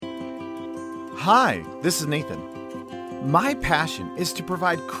Hi, this is Nathan. My passion is to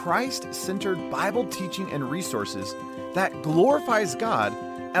provide Christ-centered Bible teaching and resources that glorifies God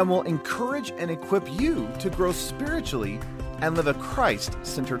and will encourage and equip you to grow spiritually and live a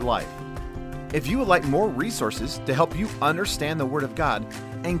Christ-centered life. If you would like more resources to help you understand the Word of God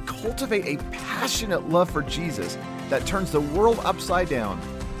and cultivate a passionate love for Jesus that turns the world upside down,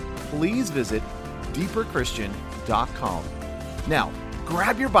 please visit deeperchristian.com. Now,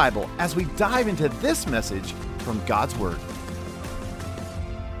 grab your Bible as we dive into this message from God's Word.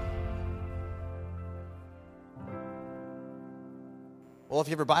 Well, if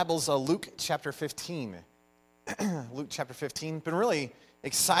you have your Bibles, Luke chapter 15. Luke chapter 15. Been really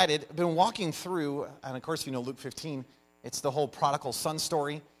excited. Been walking through, and of course, you know Luke 15. It's the whole prodigal son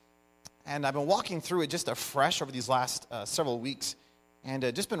story. And I've been walking through it just afresh over these last several weeks. And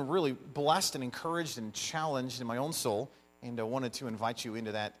just been really blessed and encouraged and challenged in my own soul. And I wanted to invite you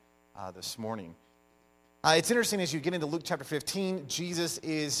into that this morning. It's interesting as you get into Luke chapter 15, Jesus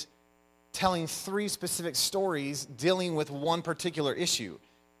is telling three specific stories dealing with one particular issue.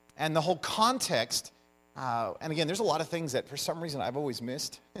 And the whole context, and again, there's a lot of things that for some reason I've always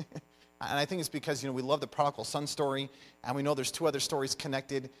missed. And I think it's because, we love the prodigal son story, and we know there's two other stories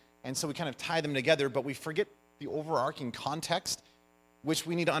connected, and so we kind of tie them together, but we forget the overarching context, which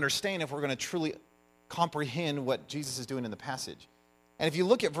we need to understand if we're going to truly comprehend what Jesus is doing in the passage. And if you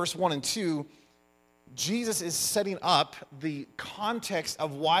look at verse 1 and 2, Jesus is setting up the context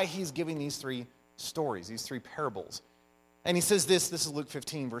of why he's giving these three stories, these three parables. And he says this is Luke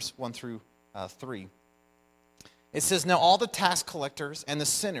 15, verse 1 through 3. It says, "Now all the tax collectors and the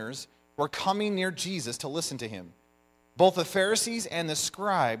sinners were coming near Jesus to listen to him. Both the Pharisees and the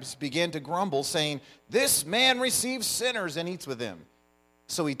scribes began to grumble, saying, 'This man receives sinners and eats with them.'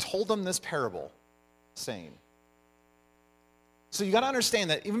 So he told them this parable, saying." So you got to understand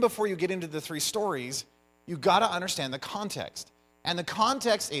that even before you get into the three stories, you got to understand the context. And the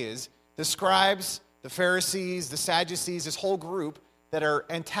context is the scribes, the Pharisees, the Sadducees, this whole group that are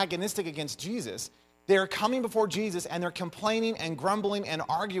antagonistic against Jesus. They're coming before Jesus and they're complaining and grumbling and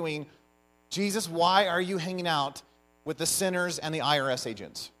arguing, "Jesus, why are you hanging out with the sinners and the IRS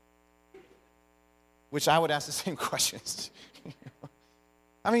agents?" Which I would ask the same questions.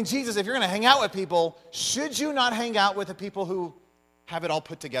 I mean, Jesus, if you're going to hang out with people, should you not hang out with the people who have it all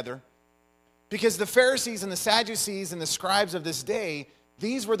put together? Because the Pharisees and the Sadducees and the scribes of this day,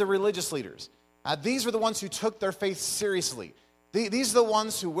 these were the religious leaders. These were the ones who took their faith seriously. These are the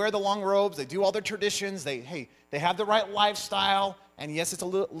ones who wear the long robes, they do all their traditions, they have the right lifestyle, and yes, it's a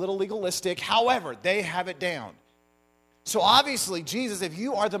little legalistic. However, they have it down. So obviously, Jesus, if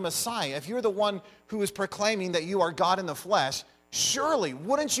you are the Messiah, if you're the one who is proclaiming that you are God in the flesh, surely,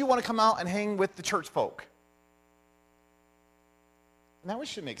 wouldn't you want to come out and hang with the church folk? And that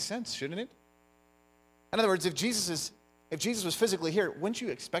should make sense, shouldn't it? In other words, if Jesus was physically here, wouldn't you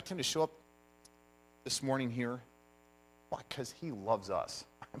expect him to show up this morning here? Why? Because he loves us.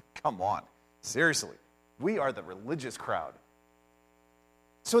 Come on. Seriously. We are the religious crowd.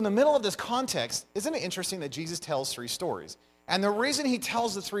 So in the middle of this context, isn't it interesting that Jesus tells three stories? And the reason he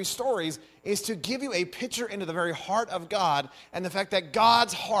tells the three stories is to give you a picture into the very heart of God and the fact that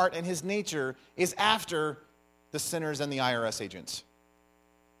God's heart and his nature is after the sinners and the IRS agents.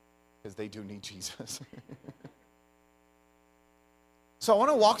 Because they do need Jesus. So I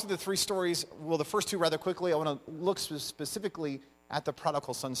want to walk through the three stories, well, the first two rather quickly. I want to look specifically at the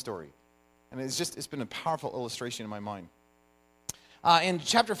prodigal son story. And it's been a powerful illustration in my mind. In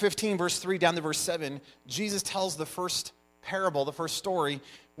chapter 15, verse 3 down to verse 7, Jesus tells the first parable, the first story,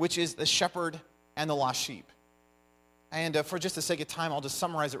 which is the shepherd and the lost sheep. And for just the sake of time, I'll just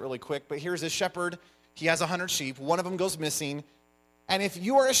summarize it really quick. But here's a shepherd. He has 100 sheep. One of them goes missing. And if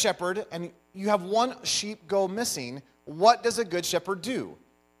you are a shepherd and you have one sheep go missing, what does a good shepherd do?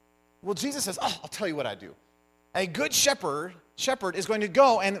 Well, Jesus says, I'll tell you what I do. A good shepherd is going to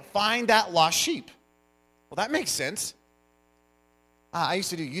go and find that lost sheep. Well, that makes sense. I used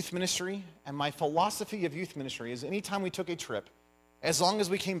to do youth ministry, and my philosophy of youth ministry is anytime we took a trip, as long as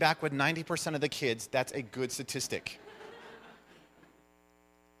we came back with 90% of the kids, that's a good statistic.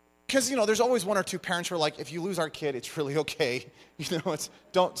 Because, there's always one or two parents who are like, if you lose our kid, it's really okay.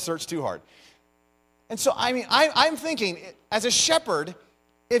 Don't search too hard. And so, I'm thinking, as a shepherd,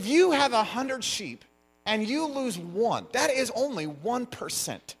 if you have 100 sheep and you lose one, that is only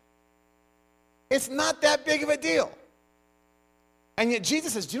 1%. It's not that big of a deal. And yet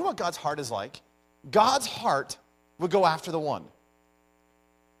Jesus says, do you know what God's heart is like? God's heart would go after the one.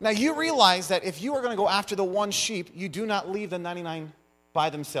 Now you realize that if you are going to go after the one sheep, you do not leave the 99 by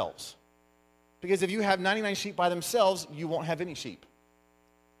themselves. Because if you have 99 sheep by themselves, you won't have any sheep.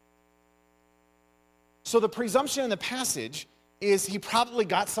 So the presumption in the passage is he probably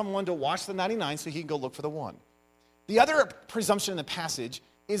got someone to watch the 99 so he can go look for the one. The other presumption in the passage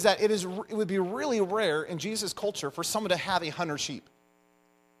is that it would be really rare in Jesus' culture for someone to have 100 sheep.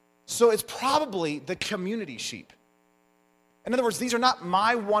 So it's probably the community sheep. In other words, these are not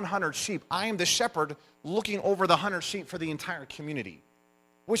my 100 sheep. I am the shepherd looking over the 100 sheep for the entire community.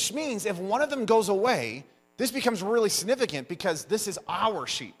 Which means if one of them goes away, this becomes really significant because this is our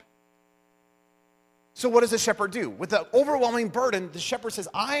sheep. So what does the shepherd do? With the overwhelming burden, the shepherd says,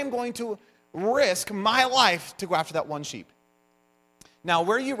 I am going to risk my life to go after that one sheep. Now,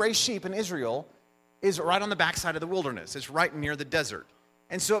 where you raise sheep in Israel is right on the backside of the wilderness. It's right near the desert.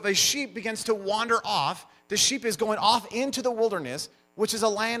 And so if a sheep begins to wander off, the sheep is going off into the wilderness, which is a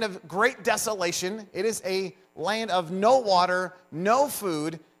land of great desolation. It is a land of no water, no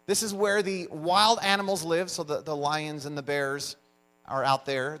food. This is where the wild animals live, so the lions and the bears are out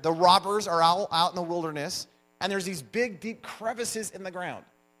there. The robbers are out in the wilderness, and there's these big, deep crevices in the ground.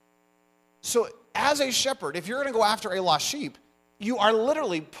 So as a shepherd, if you're going to go after a lost sheep, you are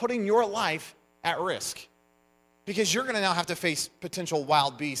literally putting your life at risk because you're going to now have to face potential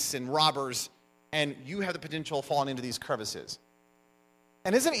wild beasts and robbers, and you have the potential of falling into these crevices.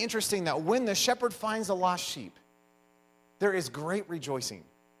 And isn't it interesting that when the shepherd finds a lost sheep, there is great rejoicing.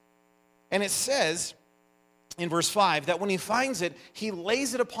 And it says in verse 5 that when he finds it, he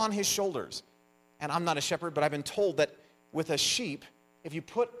lays it upon his shoulders. And I'm not a shepherd, but I've been told that with a sheep, if you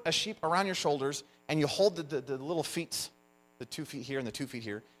put a sheep around your shoulders and you hold the little feet, the 2 feet here and the 2 feet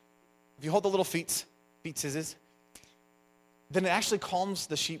here, if you hold the little feet scissors, then it actually calms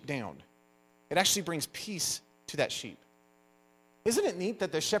the sheep down. It actually brings peace to that sheep. Isn't it neat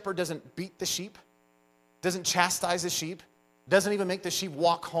that the shepherd doesn't beat the sheep, doesn't chastise the sheep, doesn't even make the sheep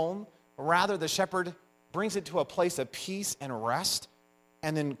walk home? Rather, the shepherd brings it to a place of peace and rest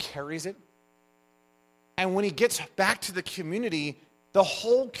and then carries it. And when he gets back to the community, the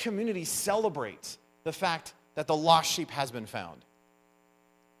whole community celebrates the fact that the lost sheep has been found.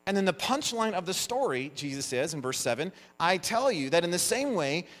 And then the punchline of the story, Jesus says in verse 7, I tell you that in the same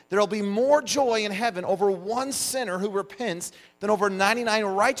way, there will be more joy in heaven over one sinner who repents than over 99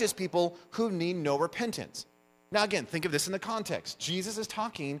 righteous people who need no repentance. Now again, think of this in the context. Jesus is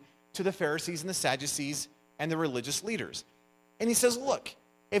talking to the Pharisees and the Sadducees and the religious leaders. And he says, look,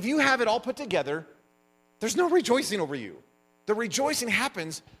 if you have it all put together, there's no rejoicing over you. The rejoicing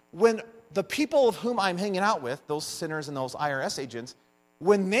happens when the people of whom I'm hanging out with, those sinners and those IRS agents,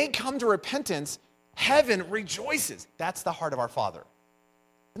 when they come to repentance, heaven rejoices. That's the heart of our Father.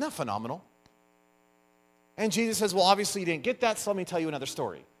 Isn't that phenomenal? And Jesus says, well, obviously you didn't get that, so let me tell you another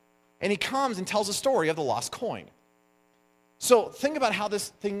story. And he comes and tells a story of the lost coin. So think about how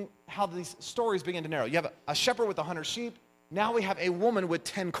these stories begin to narrow. You have a shepherd with 100 sheep. Now we have a woman with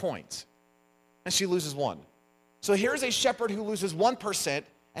 10 coins, and she loses one. So here's a shepherd who loses 1%,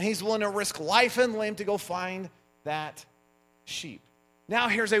 and he's willing to risk life and limb to go find that sheep. Now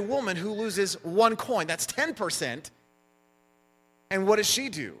here's a woman who loses 1 coin. That's 10%. And what does she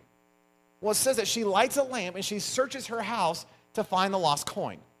do? Well, it says that she lights a lamp and she searches her house to find the lost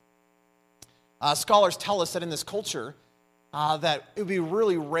coin. Scholars tell us that in this culture, that it would be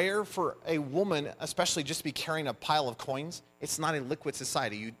really rare for a woman, especially just to be carrying a pile of coins. It's not a liquid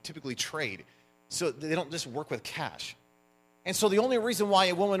society. You typically trade. So they don't just work with cash. And so the only reason why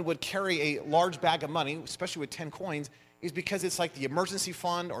a woman would carry a large bag of money, especially with 10 coins, is because it's like the emergency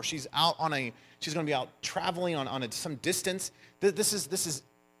fund, or she's going to be out traveling on some distance. This is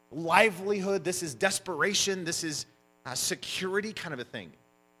livelihood, this is desperation, this is security kind of a thing.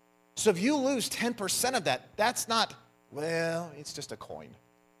 So if you lose 10% of that, that's not, well, it's just a coin.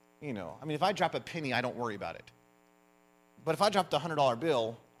 You know, I mean, if I drop a penny, I don't worry about it. But if I dropped a $100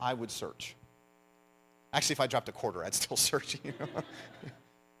 bill, I would search. Actually, if I dropped a quarter, I'd still search, you know.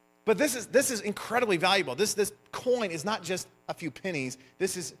 But this is incredibly valuable. This coin is not just a few pennies.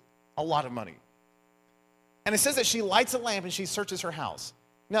 This is a lot of money. And it says that she lights a lamp and she searches her house.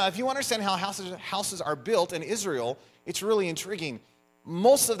 Now, if you understand how houses are built in Israel, it's really intriguing.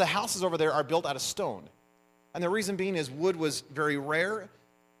 Most of the houses over there are built out of stone. And the reason being is wood was very rare,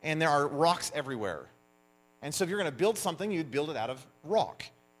 and there are rocks everywhere. And so if you're going to build something, you'd build it out of rock.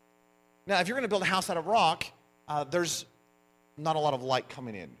 Now, if you're going to build a house out of rock, there's not a lot of light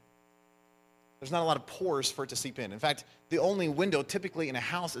coming in. There's not a lot of pores for it to seep in. In fact, the only window typically in a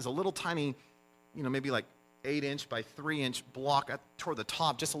house is a little tiny, maybe like 8-inch by 3-inch block toward the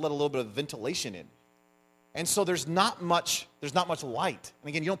top, just to let a little bit of ventilation in. And so there's not much light. And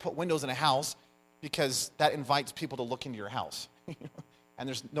again, you don't put windows in a house because that invites people to look into your house. And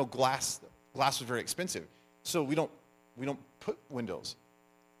there's no glass. Glass is very expensive. So we don't put windows.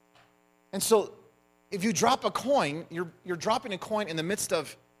 And so if you drop a coin, you're dropping a coin in the midst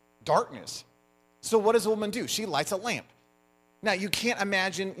of darkness. So what does a woman do? She lights a lamp. Now, you can't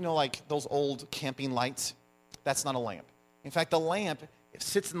imagine, like those old camping lights. That's not a lamp. In fact, the lamp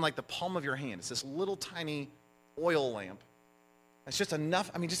sits in like the palm of your hand. It's this little tiny oil lamp. It's just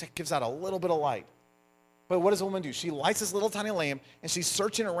enough, just it gives out a little bit of light. But what does a woman do? She lights this little tiny lamp, and she's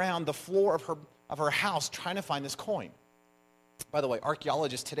searching around the floor of her house trying to find this coin. By the way,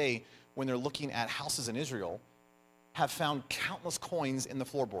 archaeologists today, when they're looking at houses in Israel, have found countless coins in the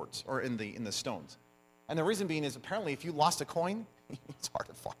floorboards or in the stones. And the reason being is apparently if you lost a coin, it's hard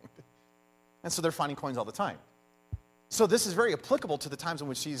to find. And so they're finding coins all the time. So this is very applicable to the times in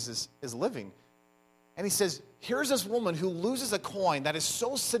which Jesus is living. And he says, here's this woman who loses a coin that is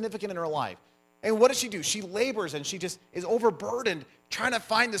so significant in her life. And what does she do? She labors and she just is overburdened trying to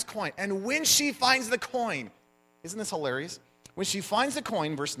find this coin. And when she finds the coin, isn't this hilarious? When she finds the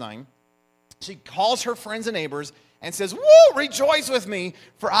coin, verse 9, she calls her friends and neighbors and says, "Woo, rejoice with me,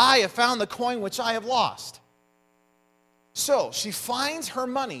 for I have found the coin which I have lost." So she finds her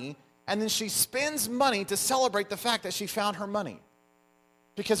money, and then she spends money to celebrate the fact that she found her money.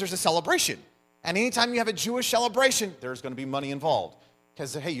 Because there's a celebration. And anytime you have a Jewish celebration, there's going to be money involved.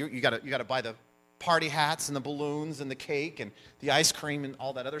 Because, hey, you got to buy the party hats and the balloons and the cake and the ice cream and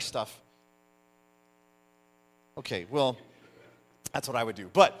all that other stuff. Okay, well, that's what I would do.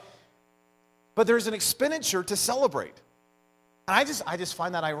 But there's an expenditure to celebrate. And I just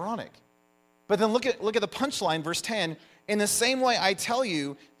find that ironic. But then look at the punchline, verse 10. In the same way, I tell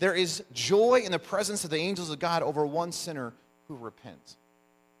you, there is joy in the presence of the angels of God over one sinner who repents.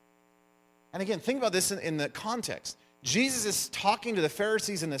 And again, think about this in the context. Jesus is talking to the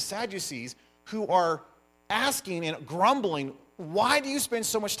Pharisees and the Sadducees who are asking and grumbling, why do you spend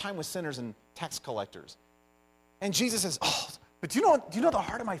so much time with sinners and tax collectors? And Jesus says, but do you know the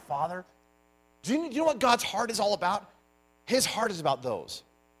heart of my Father? Do you know what God's heart is all about? His heart is about those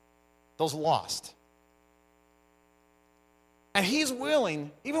lost. And he's willing,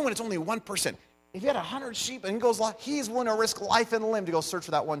 even when it's only 1%, if he had 100 sheep and he goes lost, he's willing to risk life and limb to go search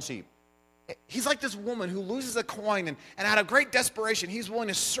for that one sheep. He's like this woman who loses a coin, and out of great desperation, he's willing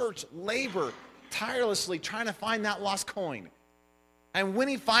to search, labor, tirelessly trying to find that lost coin. And when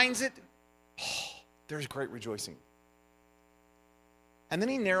he finds it, there's great rejoicing. And then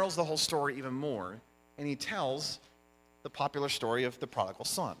he narrows the whole story even more, and he tells the popular story of the prodigal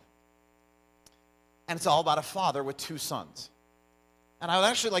son. And it's all about a father with two sons. And I would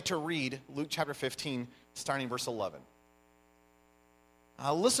actually like to read Luke chapter 15, starting verse 11.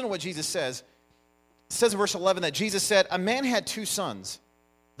 Listen to what Jesus says. It says in verse 11 that Jesus said, "A man had two sons.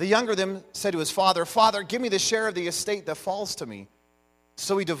 The younger of them said to his father, 'Father, give me the share of the estate that falls to me.'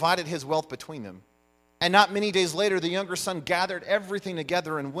 So he divided his wealth between them. And not many days later, the younger son gathered everything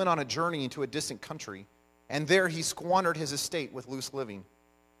together and went on a journey into a distant country. And there he squandered his estate with loose living.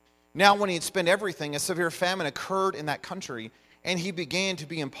 Now when he had spent everything, a severe famine occurred in that country, and he began to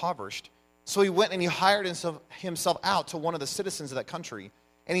be impoverished. So he went and he hired himself out to one of the citizens of that country,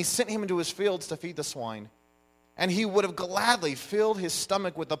 and he sent him into his fields to feed the swine. And he would have gladly filled his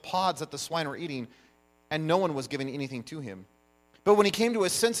stomach with the pods that the swine were eating, and no one was giving anything to him. But when he came to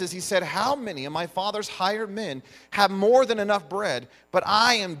his senses, he said, how many of my father's hired men have more than enough bread, but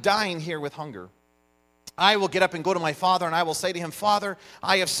I am dying here with hunger? I will get up and go to my father, and I will say to him, Father,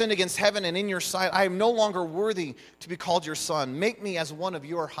 I have sinned against heaven and in your sight. I am no longer worthy to be called your son. Make me as one of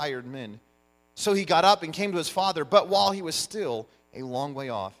your hired men. So he got up and came to his father, but while he was still a long way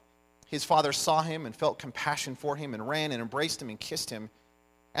off, his father saw him and felt compassion for him and ran and embraced him and kissed him.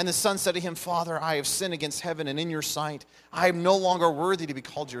 And the son said to him, Father, I have sinned against heaven and in your sight. I am no longer worthy to be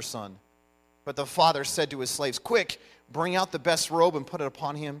called your son. But the father said to his slaves, Quick, bring out the best robe and put it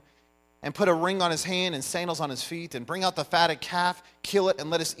upon him, and put a ring on his hand and sandals on his feet, and bring out the fatted calf, kill it, and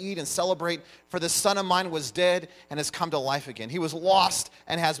let us eat and celebrate. For this son of mine was dead and has come to life again. He was lost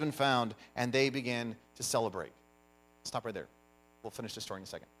and has been found. And they began to celebrate. Stop right there. We'll finish the story in a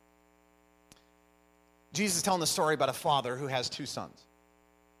second. Jesus is telling the story about a father who has two sons.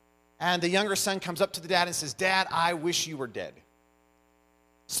 And the younger son comes up to the dad and says, Dad, I wish you were dead.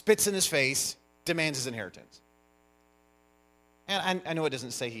 Spits in his face, demands his inheritance. And I know it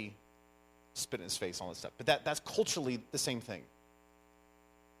doesn't say he spit in his face, all that stuff, but that's culturally the same thing.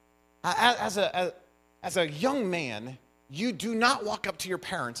 As a young man, you do not walk up to your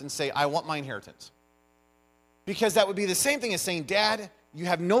parents and say, I want my inheritance. Because that would be the same thing as saying, Dad, you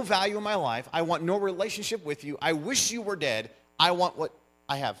have no value in my life. I want no relationship with you. I wish you were dead. I want what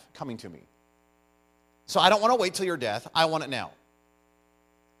I have coming to me. So I don't want to wait till your death. I want it now.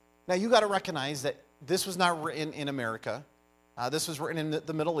 Now, you got to recognize that this was not written in America. This was written in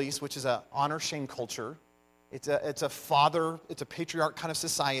the Middle East, which is an honor-shame culture. It's a patriarch kind of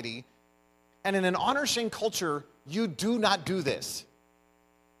society. And in an honor-shame culture, you do not do this.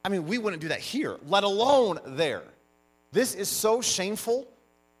 I mean, we wouldn't do that here, let alone there. This is so shameful.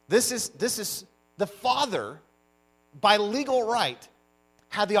 This is the father, by legal right,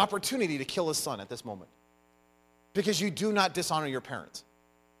 had the opportunity to kill his son at this moment because you do not dishonor your parents.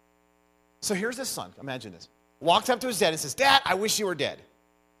 So here's his son, imagine this. Walks up to his dad and says, "Dad, I wish you were dead.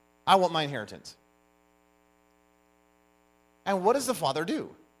 I want my inheritance." And what does the father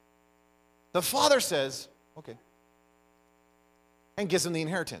do? The father says, "Okay," and gives him the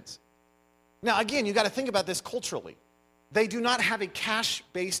inheritance. Now, again, you got to think about this culturally. They do not have a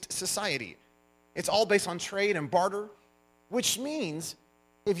cash-based society. It's all based on trade and barter, which means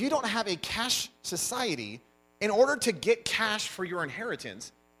if you don't have a cash society, in order to get cash for your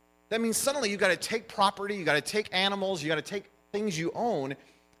inheritance, that means suddenly you got to take property, you got to take animals, you got to take things you own,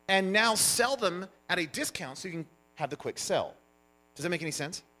 and now sell them at a discount so you can have the quick sell. Does that make any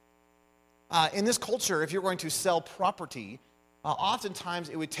sense? In this culture, if you're going to sell property, oftentimes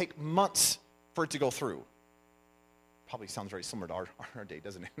it would take months for it to go through. Probably sounds very similar to our day,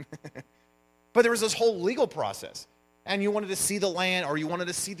 doesn't it? But there was this whole legal process. And you wanted to see the land, or you wanted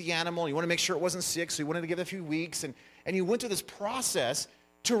to see the animal, you wanted to make sure it wasn't sick, so you wanted to give it a few weeks. And you went through this process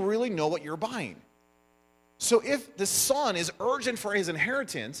to really know what you're buying. So if the son is urgent for his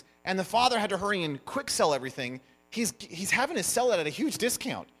inheritance, and the father had to hurry and quick sell everything, he's having to sell it at a huge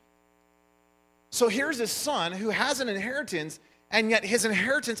discount. So here's his son who has an inheritance, and yet his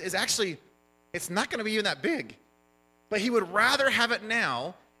inheritance is actually, it's not going to be even that big. But he would rather have it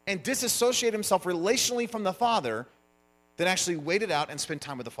now and disassociate himself relationally from the father than actually wait it out and spend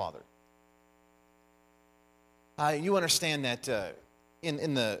time with the father. You understand that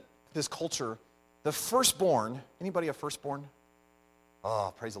in this culture, the firstborn, anybody a firstborn?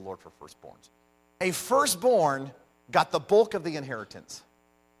 Oh, praise the Lord for firstborns. A firstborn got the bulk of the inheritance.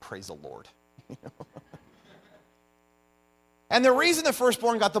 Praise the Lord. And the reason the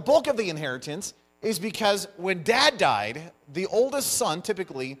firstborn got the bulk of the inheritance is because when dad died, the oldest son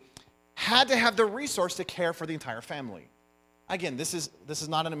typically had to have the resource to care for the entire family. Again, this is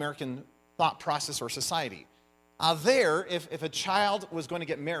not an American thought process or society. If a child was going to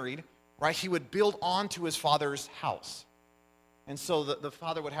get married, right, he would build onto his father's house. And so the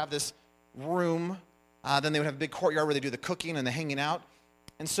father would have this room, then they would have a big courtyard where they do the cooking and the hanging out.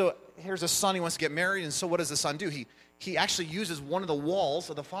 And so here's a son, he wants to get married, and so what does the son do? He actually uses one of the walls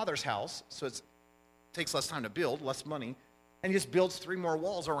of the father's house, so it takes less time to build, less money, and he just builds 3 more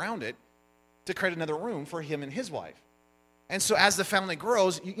walls around it to create another room for him and his wife. And so as the family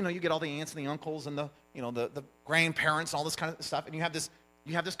grows, you get all the aunts and the uncles and the grandparents and all this kind of stuff, and you have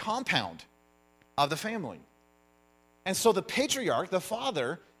this compound of the family. And so the patriarch, the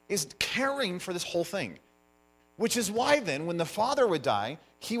father, is caring for this whole thing, which is why then when the father would die,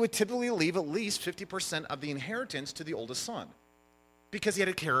 he would typically leave at least 50% of the inheritance to the oldest son because he had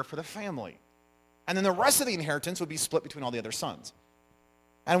to care for the family. And then the rest of the inheritance would be split between all the other sons.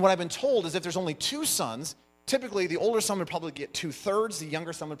 And what I've been told is if there's only 2 sons, typically the older son would probably get 2/3, the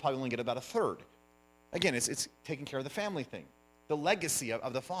younger son would probably only get about 1/3. Again, it's taking care of the family thing, the legacy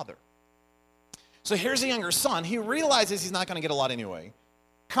of the father. So here's the younger son. He realizes he's not going to get a lot anyway.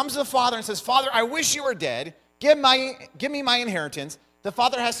 Comes to the father and says, "Father, I wish you were dead. Give me my inheritance." The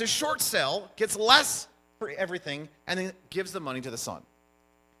father has to short sell, gets less for everything, and then gives the money to the son.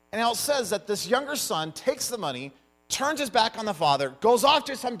 And now it says that this younger son takes the money, turns his back on the father, goes off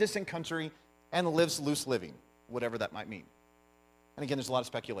to some distant country, and lives loose living, whatever that might mean. And again, there's a lot of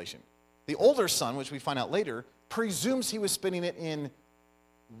speculation. The older son, which we find out later, presumes he was spending it in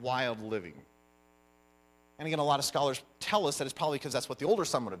wild living. And again, a lot of scholars tell us that it's probably because that's what the older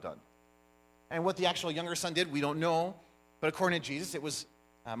son would have done. And what the actual younger son did, we don't know. But according to Jesus, it was,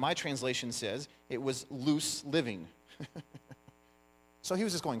 my translation says, it was loose living. So he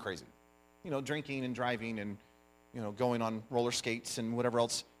was just going crazy. Drinking and driving and, going on roller skates and whatever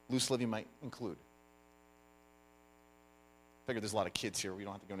else loose living might include. I figure there's a lot of kids here. We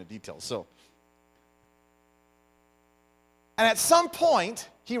don't have to go into details. And at some point,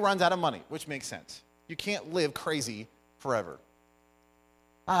 he runs out of money, which makes sense. You can't live crazy forever.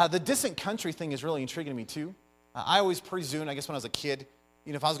 The distant country thing is really intriguing to me too. I always presumed, I guess when I was a kid,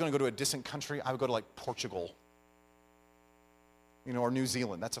 if I was going to go to a distant country, I would go to like Portugal, or New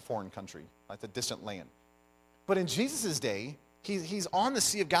Zealand. That's a foreign country, like a distant land. But in Jesus' day, he's on the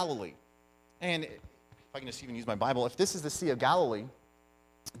Sea of Galilee. And if I can just even use my Bible, if this is the Sea of Galilee,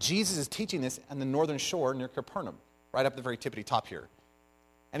 Jesus is teaching this on the northern shore near Capernaum, right up the very tippity top here.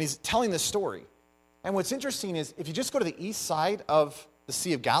 And he's telling this story. And what's interesting is if you just go to the east side of the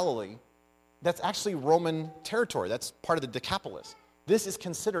Sea of Galilee, that's actually Roman territory. That's part of the Decapolis. This is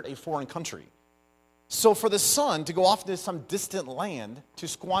considered a foreign country. So for the son to go off to some distant land to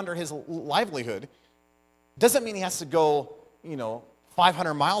squander his livelihood doesn't mean he has to go,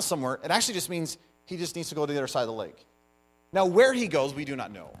 500 miles somewhere. It actually just means he just needs to go to the other side of the lake. Now, where he goes, we do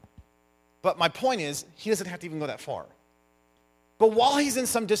not know. But my point is, he doesn't have to even go that far. But while he's in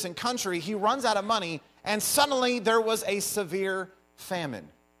some distant country, he runs out of money, and suddenly there was a severe famine.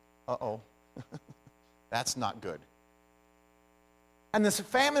 Uh-oh. That's not good. And this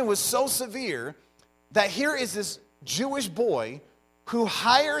famine was so severe that here is this Jewish boy who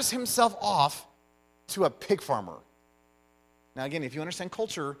hires himself off to a pig farmer. Now again, if you understand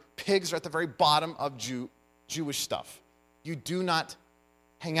culture, pigs are at the very bottom of Jewish stuff. You do not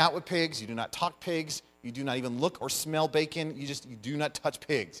hang out with pigs, you do not talk pigs, you do not even look or smell bacon, you do not touch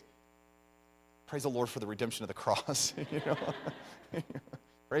pigs. Praise the Lord for the redemption of the cross.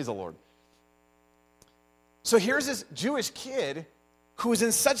 Praise the Lord. So here's this Jewish kid who was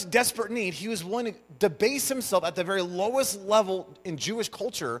in such desperate need, he was willing to debase himself at the very lowest level in Jewish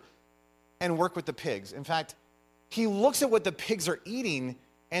culture and work with the pigs. In fact, he looks at what the pigs are eating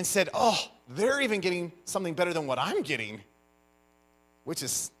and said, oh, they're even getting something better than what I'm getting,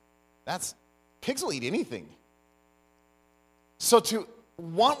 pigs will eat anything. So to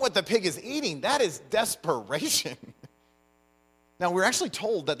want what the pig is eating, that is desperation. Now, we're actually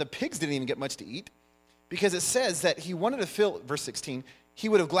told that the pigs didn't even get much to eat, because it says that he wanted to fill, verse 16, he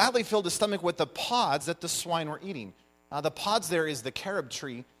would have gladly filled his stomach with the pods that the swine were eating. The pods there is the carob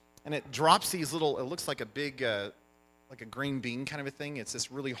tree, and it drops these little, it looks like a big, like a green bean kind of a thing. It's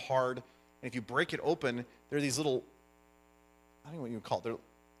this really hard, and if you break it open, there are these little, I don't know what you would call it.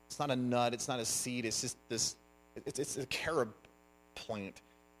 It's not a nut, it's not a seed, it's just this, it's a carob plant.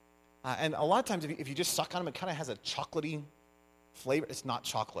 And a lot of times, if you just suck on them, it kind of has a chocolatey flavor. It's not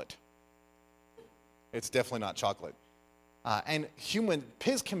chocolate. It's definitely not chocolate. And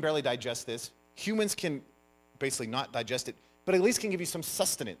pigs can barely digest this. Humans can basically not digest it, but at least can give you some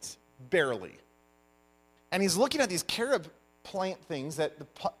sustenance, barely. And he's looking at these carob plant things that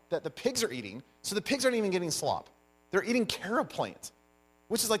the pigs are eating, so the pigs aren't even getting slop. They're eating carob plants,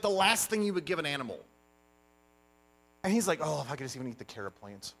 which is like the last thing you would give an animal. And he's like, oh, if I could just even eat the carob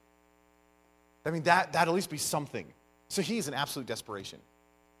plants. I mean, that'd at least be something. So he's in absolute desperation.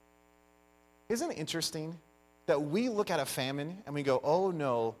 Isn't it interesting that we look at a famine and we go, oh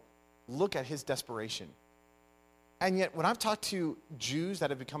no, look at his desperation. And yet when I've talked to Jews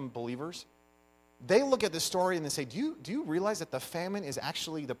that have become believers, they look at this story and they say, do you realize that the famine is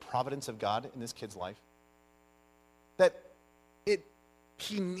actually the providence of God in this kid's life? That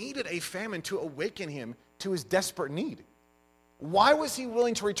he needed a famine to awaken him to his desperate need. Why was he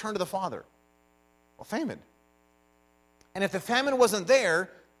willing to return to the Father? Well, famine. And if the famine wasn't there,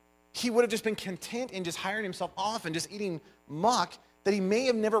 he would have just been content in just hiring himself off and just eating muck that he may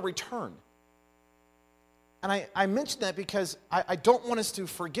have never returned. And I mention that because I don't want us to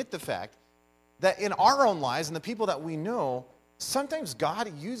forget the fact that in our own lives and the people that we know, sometimes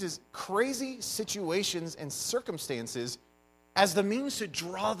God uses crazy situations and circumstances as the means to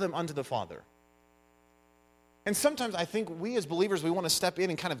draw them unto the Father. And sometimes I think we as believers, we want to step in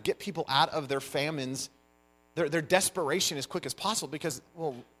and kind of get people out of their famines, their desperation as quick as possible because,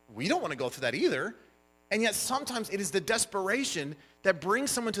 well, we don't want to go through that either. And yet sometimes it is the desperation that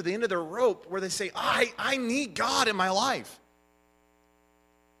brings someone to the end of their rope where they say, I need God in my life.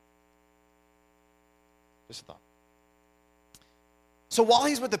 Just a thought. So while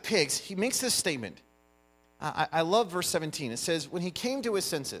he's with the pigs, he makes this statement. I love verse 17. It says, when he came to his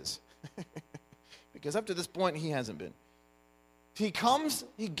senses, because up to this point he hasn't been. He gathers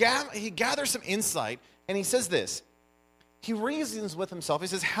some insight, and he says this. He reasons with himself. He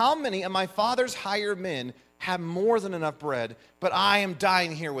says, how many of my father's hired men have more than enough bread, but I am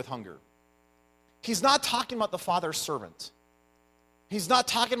dying here with hunger? He's not talking about the father's servants. He's not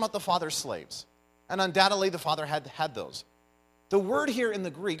talking about the father's slaves. And undoubtedly the father had those. The word here in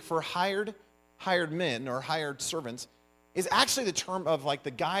the Greek for hired men or hired servants is actually the term of like the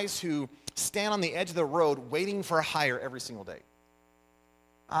guys who stand on the edge of the road waiting for a hire every single day.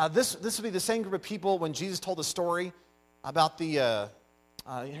 This would be the same group of people when Jesus told the story about here's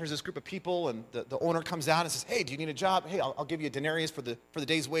this group of people, and the owner comes out and says, hey, do you need a job? Hey, I'll give you a denarius for the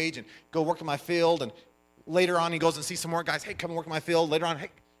day's wage, and go work in my field. And later on, he goes and sees some more guys. Hey, come and work in my field. Later on, hey,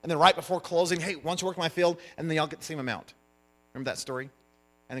 and then right before closing, hey, why don't you work in my field? And they all get the same amount. Remember that story?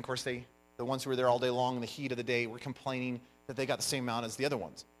 And of course, the ones who were there all day long in the heat of the day were complaining that they got the same amount as the other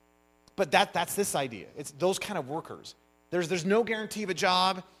ones. But that's this idea. It's those kind of workers. There's no guarantee of a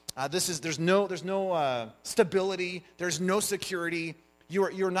job. There's no stability. There's no security.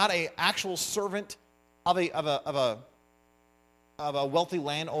 You're not an actual servant of a wealthy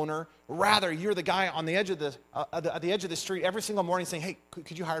landowner. Rather, you're the guy on the edge of the street every single morning saying, "Hey,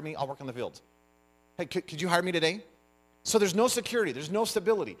 could you hire me? I'll work in the fields. Hey, could you hire me today?" So there's no security. There's no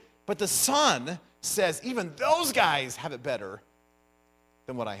stability. But the Son says, even those guys have it better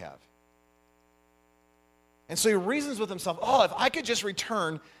than what I have. And so he reasons with himself, if I could just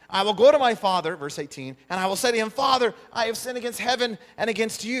return, I will go to my father, verse 18, and I will say to him, Father, I have sinned against heaven and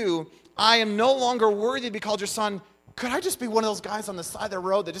against you. I am no longer worthy to be called your son. Could I just be one of those guys on the side of the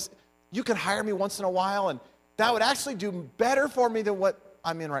road that you can hire me once in a while, and that would actually do better for me than what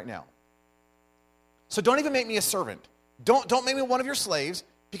I'm in right now. So don't even make me a servant. Don't make me one of your slaves,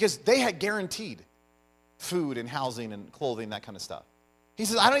 because they had guaranteed food and housing and clothing, that kind of stuff. He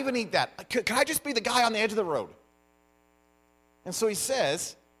says, I don't even need that. Can I just be the guy on the edge of the road? And so he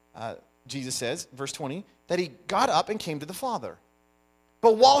says, Jesus says, verse 20, that he got up and came to the Father.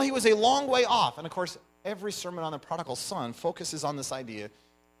 But while he was a long way off, and of course, every sermon on the prodigal son focuses on this idea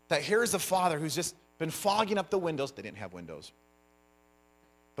that here is the father who's just been fogging up the windows. They didn't have windows.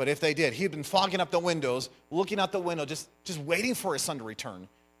 But if they did, he had been fogging up the windows, looking out the window, just waiting for his son to return.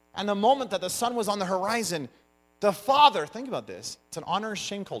 And the moment that the son was on the horizon, the father, think about this, it's an honor and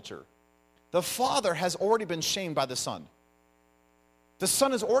shame culture. The father has already been shamed by the son. The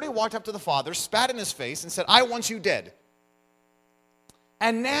son has already walked up to the father, spat in his face, and said, I want you dead.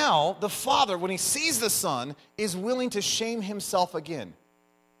 And now the father, when he sees the son, is willing to shame himself again.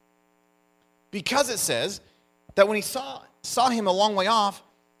 Because it says that when he saw him a long way off,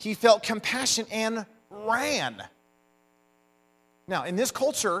 he felt compassion and ran. Now, in this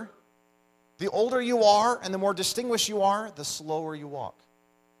culture, the older you are and the more distinguished you are, the slower you walk.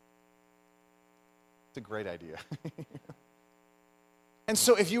 It's a great idea. And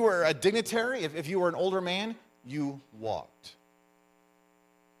so if you were a dignitary, if you were an older man, you walked.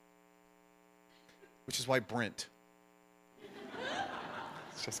 Which is why Brent.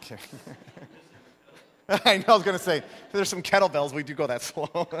 Just kidding. I know I was going to say, there's some kettlebells, we do go that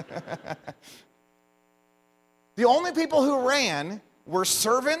slow. The only people who ran were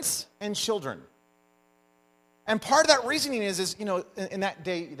servants and children. And part of that reasoning is in that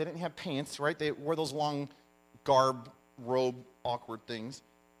day, they didn't have pants, right? They wore those long garb, robe, awkward things,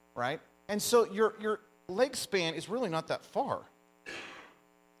 right? And so your leg span is really not that far.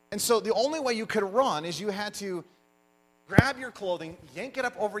 And so the only way you could run is you had to grab your clothing, yank it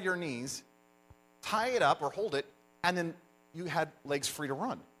up over your knees, tie it up or hold it, and then you had legs free to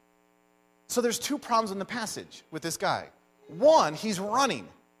run. So there's two problems in the passage with this guy. One, he's running,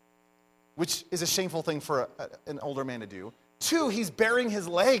 which is a shameful thing for an older man to do. Two, he's burying his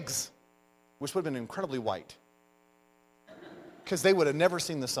legs, which would have been incredibly white, because they would have never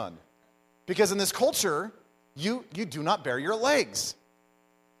seen the sun. Because in this culture, you do not bury your legs.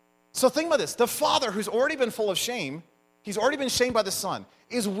 So think about this. The father, who's already been full of shame, he's already been shamed by the son,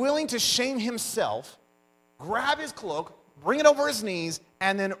 is willing to shame himself, grab his cloak, bring it over his knees,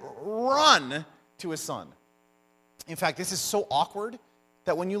 and then run to his son. In fact, this is so awkward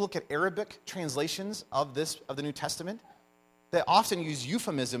that when you look at Arabic translations of the New Testament, they often use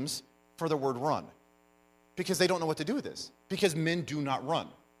euphemisms for the word run, because they don't know what to do with this, because men do not run.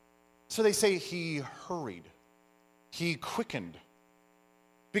 So they say he hurried, he quickened,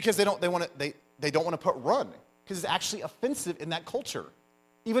 because they don't want to put run, because it's actually offensive in that culture,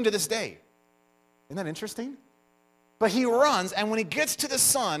 even to this day. Isn't that interesting? But he runs, and when he gets to the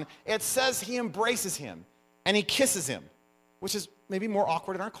son, it says he embraces him, and he kisses him, which is maybe more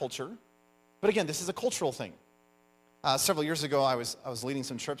awkward in our culture. But again, this is a cultural thing. Several years ago, I was leading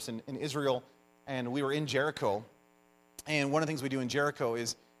some trips in Israel, and we were in Jericho. And one of the things we do in Jericho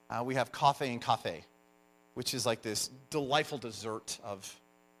is we have coffee and cafe, which is like this delightful dessert of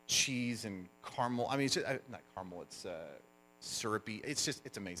cheese and caramel. I mean, it's just, not caramel, it's syrupy. It's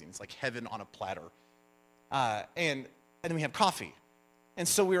amazing. It's like heaven on a platter. And then we have coffee. And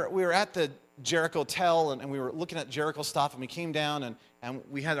so we were at the Jericho Hotel, and we were looking at Jericho stuff, and we came down, and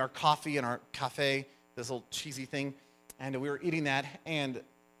we had our coffee and our cafe, this little cheesy thing, and we were eating that, and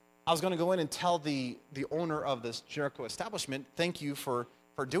I was going to go in and tell the owner of this Jericho establishment, thank you for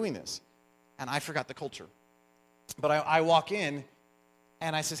doing this. And I forgot the culture. But I walk in,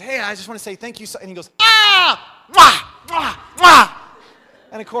 and I says, hey, I just want to say thank you. And he goes, ah, mwah, mwah, mwah.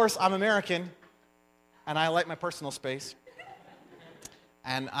 And of course, I'm American, and I like my personal space.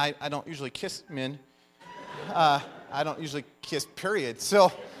 And I don't usually kiss men. I don't usually kiss, period.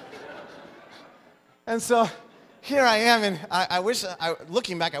 So here I am, and I wish,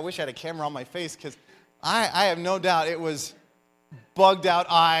 looking back, I wish I had a camera on my face, because I have no doubt it was bugged out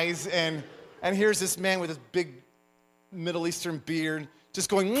eyes, and here's this man with this big Middle Eastern beard just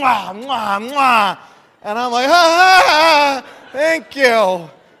going, mwah, mwah, mwah. And I'm like, thank you.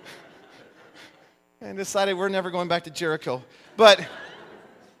 And decided we're never going back to Jericho. But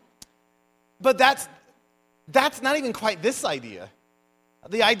that's not even quite this idea.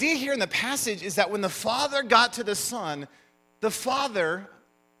 The idea here in the passage is that when the Father got to the Son, the Father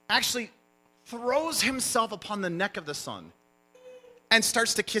actually throws himself upon the neck of the Son and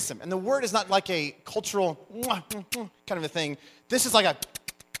starts to kiss him. And the word is not like a cultural kind of a thing. This is like a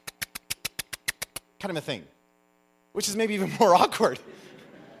kind of a thing, which is maybe even more awkward.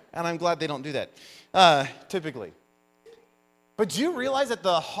 And I'm glad they don't do that, typically. But do you realize that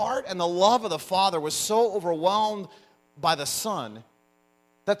the heart and the love of the Father was so overwhelmed by the Son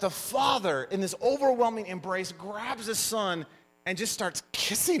that the Father, in this overwhelming embrace, grabs the Son and just starts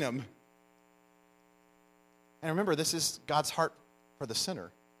kissing him? And remember, this is God's heart for the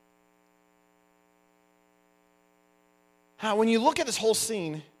sinner. Now, when you look at this whole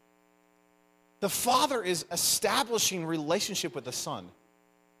scene, the Father is establishing relationship with the Son.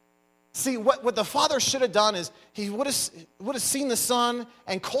 See, what the Father should have done is he would have seen the Son,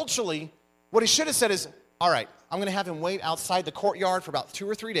 and culturally, what he should have said is, all right, I'm going to have him wait outside the courtyard for about 2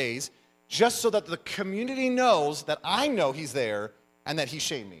 or 3 days, just so that the community knows that I know he's there and that he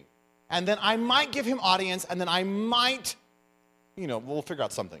shamed me. And then I might give him audience, and then I might, we'll figure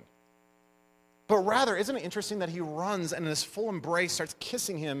out something. But rather, isn't it interesting that he runs and in this full embrace starts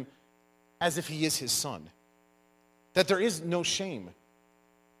kissing him as if he is his son? That there is no shame.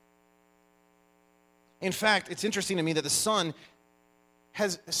 In fact, it's interesting to me that the Son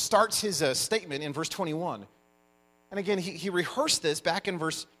starts his statement in verse 21. And again, he rehearsed this back in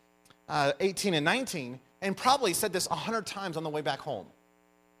verse 18 and 19, and probably said this 100 times on the way back home.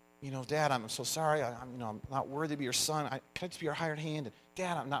 Dad, I'm so sorry. I'm not worthy to be your son. Can I just be your hired hand? And,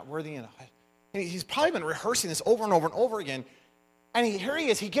 Dad, I'm not worthy. And he's probably been rehearsing this over and over and over again. And here he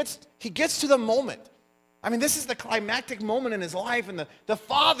is. He gets to the moment. I mean, this is the climactic moment in his life, and the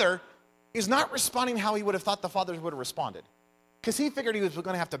Father is not responding how he would have thought the Father would have responded. Because he figured he was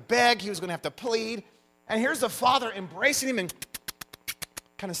going to have to beg, he was going to have to plead. And here's the Father embracing him and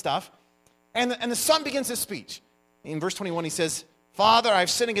kind of stuff. And the Son begins his speech. In verse 21, he says, Father, I've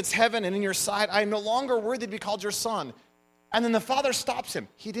sinned against heaven and in your sight. I am no longer worthy to be called your son. And then the Father stops him.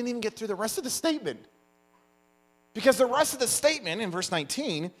 He didn't even get through the rest of the statement. Because the rest of the statement in verse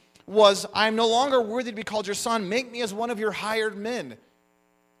 19 was, I am no longer worthy to be called your son. Make me as one of your hired men.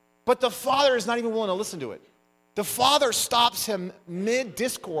 But the Father is not even willing to listen to it. The Father stops him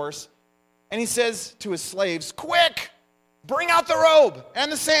mid-discourse, and he says to his slaves, quick, bring out the robe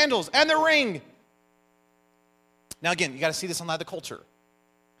and the sandals and the ring. Now again, you got to see this in light of the culture.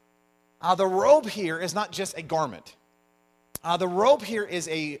 The robe here is not just a garment. The robe here is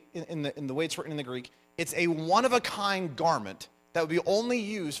in the way it's written in the Greek, it's a one-of-a-kind garment that would be only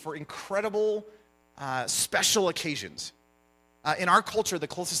used for incredible special occasions. In our culture, the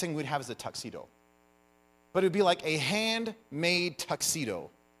closest thing we'd have is a tuxedo. But it would be like a handmade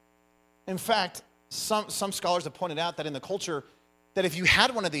tuxedo. In fact, some scholars have pointed out that in the culture, that if you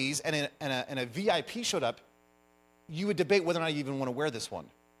had one of these and a VIP showed up, you would debate whether or not you even want to wear this one.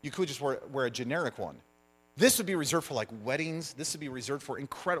 You could just wear a generic one. This would be reserved for like weddings. This would be reserved for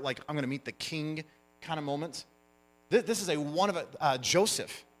incredible, like I'm going to meet the king kind of moments. This is a one of a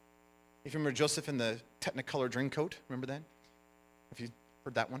Joseph. If you remember Joseph in the Technicolor Dreamcoat, remember that? If you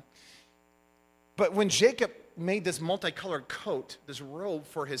heard that one. But when Jacob made this multicolored coat, this robe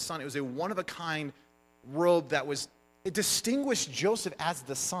for his son, it was a one-of-a-kind robe it distinguished Joseph as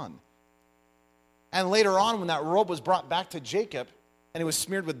the son. And later on, when that robe was brought back to Jacob, and it was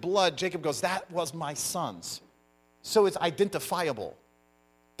smeared with blood, Jacob goes, that was my son's. So it's identifiable.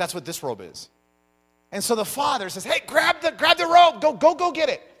 That's what this robe is. And so the Father says, hey, grab the robe, go get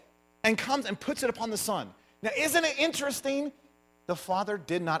it. And comes and puts it upon the Son. Now, isn't it interesting? The Father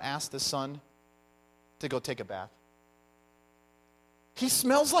did not ask the Son to go take a bath. He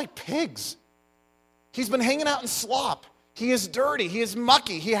smells like pigs. He's been hanging out in slop. He is dirty. He is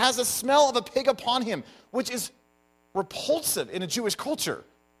mucky. He has a smell of a pig upon him, which is repulsive in a Jewish culture.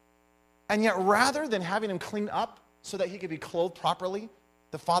 And yet, rather than having him clean up so that he could be clothed properly,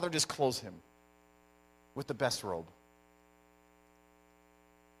 the Father just clothes him with the best robe.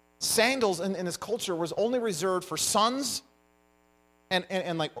 Sandals in this culture was only reserved for sons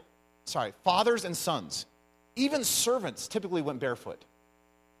fathers and sons. Even servants typically went barefoot.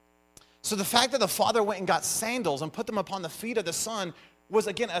 So the fact that the Father went and got sandals and put them upon the feet of the Son was,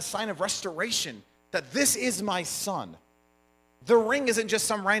 again, a sign of restoration, that this is my son. The ring isn't just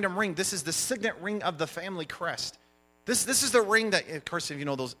some random ring. This is the signet ring of the family crest. This is the ring that, of course, if you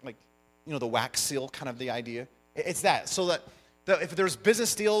know those, like, you know, the wax seal, kind of the idea. It's that. So that if there's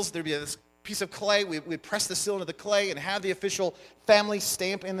business deals, there'd be this piece of clay. We'd press the seal into the clay and have the official family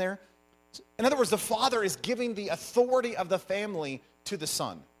stamp in there. In other words, the father is giving the authority of the family to the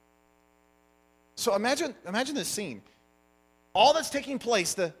son. So imagine this scene. All that's taking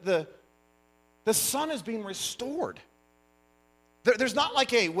place, the son is being restored. There's not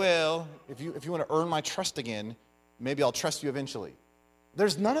like if you want to earn my trust again, maybe I'll trust you eventually.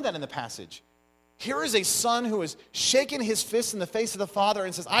 There's none of that in the passage. Here is a son who has shaken his fist in the face of the father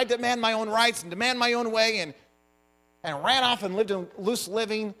and says, I demand my own rights and demand my own way, and ran off and lived in loose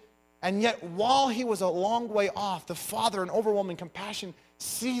living. And yet, while he was a long way off, the father, in overwhelming compassion,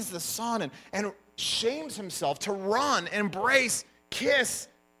 sees the son and shames himself to run, embrace, kiss,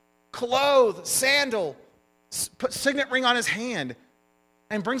 clothe, sandal, put signet ring on his hand,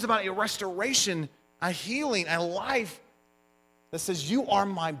 and brings about a restoration, a healing, a life that says, you are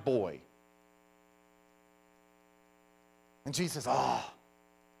my boy. And Jesus says,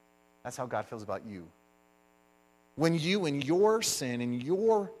 that's how God feels about you. When you, in your sin, in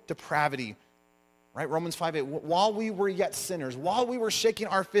your depravity, right, Romans 5:8, while we were yet sinners, while we were shaking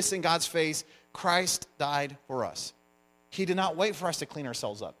our fists in God's face, Christ died for us. He did not wait for us to clean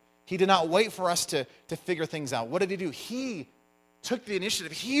ourselves up. He did not wait for us to figure things out. What did he do? He took the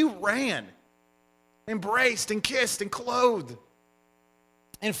initiative. He ran, embraced and kissed and clothed.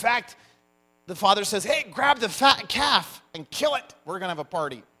 In fact, the father says, hey, grab the fattened calf and kill it. We're going to have a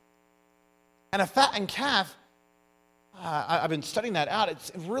party. And a fattened calf, I've been studying that out.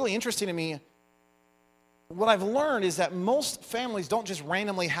 It's really interesting to me. What I've learned is that most families don't just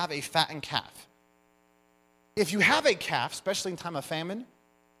randomly have a fattened calf. If you have a calf, especially in time of famine,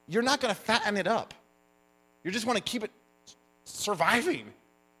 you're not going to fatten it up. You just want to keep it surviving.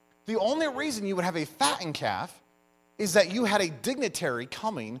 The only reason you would have a fattened calf is that you had a dignitary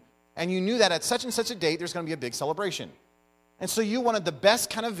coming and you knew that at such and such a date there's going to be a big celebration. And so you wanted the best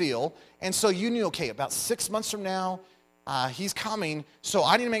kind of veal, and so you knew, okay, about 6 months from now, he's coming, so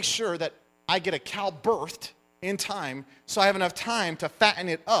I need to make sure that I get a cow birthed in time so I have enough time to fatten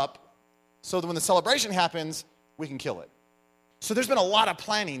it up so that when the celebration happens, we can kill it. So there's been a lot of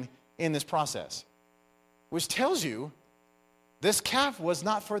planning in this process, which tells you this calf was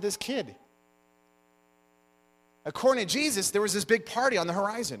not for this kid. According to Jesus, there was this big party on the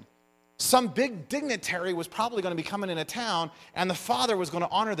horizon. Some big dignitary was probably going to be coming into town, and the father was going to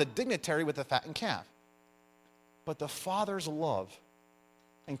honor the dignitary with the fattened calf. But the father's love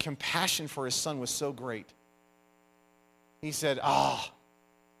and compassion for his son was so great. He said,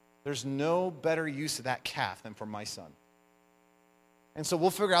 there's no better use of that calf than for my son. And so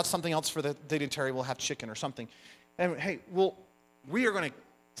we'll figure out something else for the dignitary. We'll have chicken or something. And hey, we are going to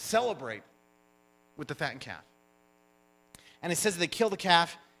celebrate with the fattened calf. And it says that they killed the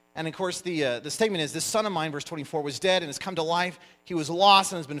calf. And of course, the statement is, this son of mine, verse 24, was dead and has come to life. He was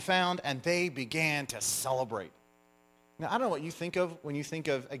lost and has been found. And they began to celebrate. Now, I don't know what you think of when you think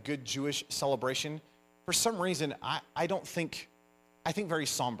of a good Jewish celebration. For some reason, I think very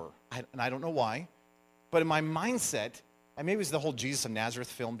somber. And I don't know why. But in my mindset, and maybe it was the whole Jesus of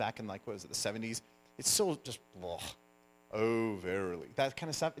Nazareth film back in, like, what was it, the 70s? It's so just, oh, verily. That kind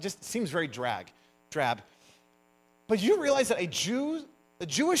of stuff. It just seems very drab. But you realize that a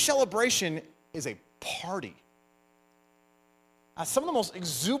Jewish celebration is a party. Some of the most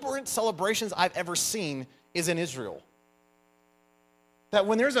exuberant celebrations I've ever seen is in Israel. That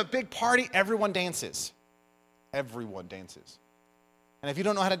when there's a big party, everyone dances. Everyone dances. And if you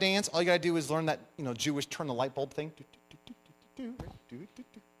don't know how to dance, all you got to do is learn that, Jewish turn the light bulb thing.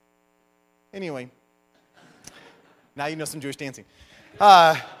 Anyway, now you know some Jewish dancing.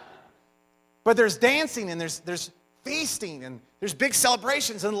 But there's dancing and there's feasting and there's big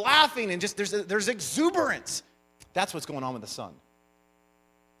celebrations and laughing and just there's exuberance. That's what's going on with the son.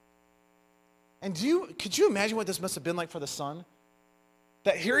 And could you imagine what this must have been like for the son?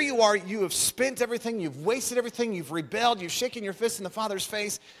 That here you are, you have spent everything, you've wasted everything, you've rebelled, you've shaken your fist in the father's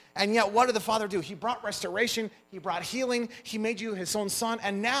face, and yet what did the father do? He brought restoration, he brought healing, he made you his own son,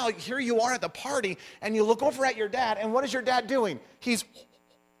 and now here you are at the party, and you look over at your dad, and what is your dad doing? He's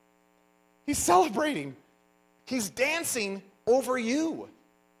celebrating. He's dancing over you.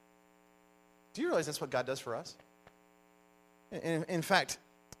 Do you realize that's what God does for us? In fact,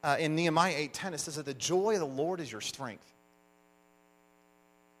 in Nehemiah 8:10, it says that the joy of the Lord is your strength.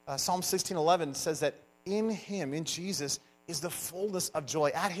 Psalm 16:11 says that in him, in Jesus, is the fullness of joy.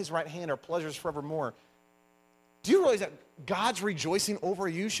 At his right hand are pleasures forevermore. Do you realize that God's rejoicing over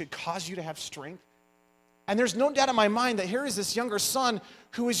you should cause you to have strength? And there's no doubt in my mind that here is this younger son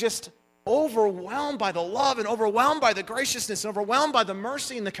who is just overwhelmed by the love and overwhelmed by the graciousness and overwhelmed by the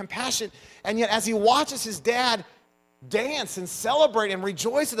mercy and the compassion. And yet as he watches his dad dance and celebrate and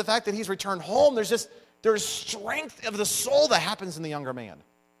rejoice at the fact that he's returned home, there's strength of the soul that happens in the younger man.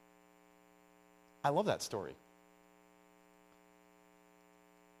 I love that story.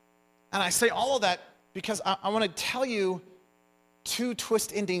 And I say all of that because I want to tell you two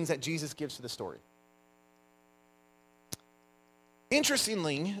twist endings that Jesus gives to the story.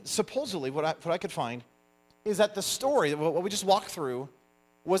 Interestingly, supposedly, what I could find is that the story, what we just walked through,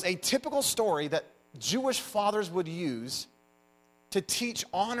 was a typical story that Jewish fathers would use to teach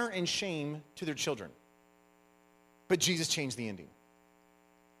honor and shame to their children. But Jesus changed the ending.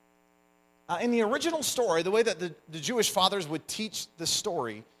 In the original story, the way that the Jewish fathers would teach the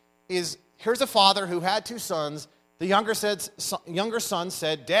story is, here's a father who had two sons. The younger son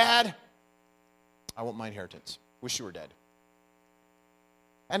said, "Dad, I want my inheritance. Wish you were dead."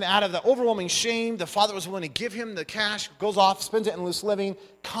 And out of the overwhelming shame, the father was willing to give him the cash, goes off, spends it in loose living,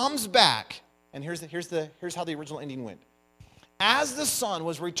 comes back, and here's how the original ending went. As the son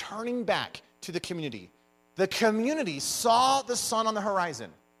was returning back to the community saw the son on the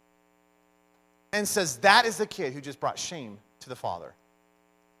horizon and says, "That is the kid who just brought shame to the father."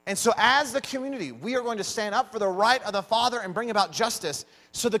 And so as the community, we are going to stand up for the right of the father and bring about justice.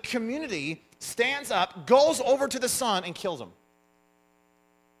 So the community stands up, goes over to the son, and kills him,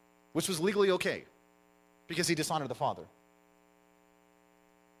 which was legally okay because he dishonored the father.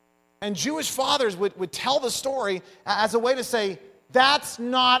 And Jewish fathers would tell the story as a way to say, that's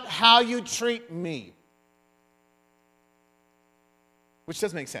not how you treat me. Which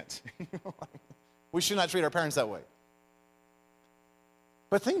does make sense. We should not treat our parents that way.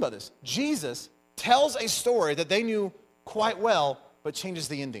 But think about this. Jesus tells a story that they knew quite well, but changes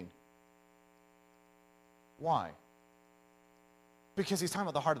the ending. Why? Because he's talking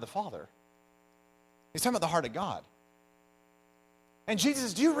about the heart of the Father. He's talking about the heart of God. And Jesus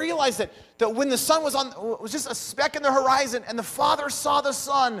says, do you realize that when the sun was just a speck in the horizon and the Father saw the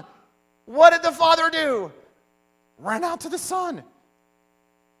sun, what did the Father do? Ran out to the sun.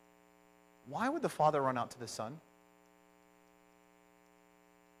 Why would the Father run out to the Son?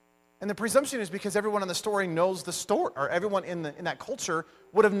 And the presumption is because everyone in the story knows the story, or everyone in that culture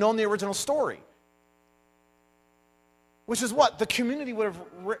would have known the original story. Which is what? The community would have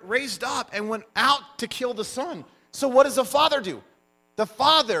raised up and went out to kill the son. So what does the father do? The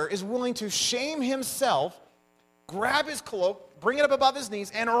father is willing to shame himself, grab his cloak, bring it up above his knees,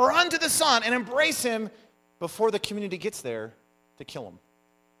 and run to the son and embrace him before the community gets there to kill him.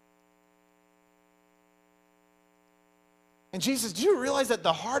 And Jesus, do you realize that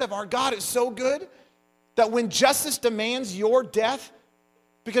the heart of our God is so good that when justice demands your death,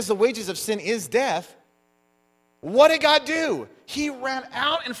 because the wages of sin is death, what did God do? He ran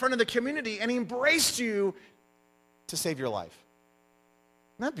out in front of the community and he embraced you to save your life.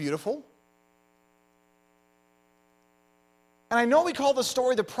 Isn't that beautiful? And I know we call the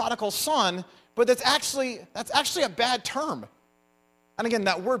story the prodigal son, but that's actually a bad term. And again,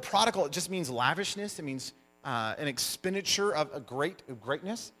 that word prodigal, it just means lavishness. It means an expenditure of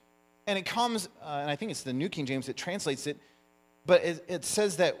greatness. And it comes, and I think it's the New King James that translates it, but it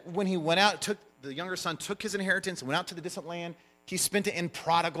says that when he went out, the younger son took his inheritance and went out to the distant land, he spent it in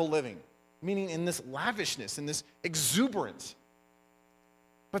prodigal living, meaning in this lavishness, in this exuberance.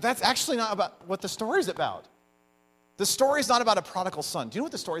 But that's actually not about what the story is about. The story is not about a prodigal son. Do you know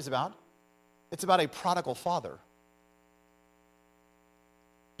what the story is about? It's about a prodigal father.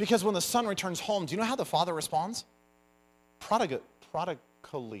 Because when the son returns home, do you know how the father responds?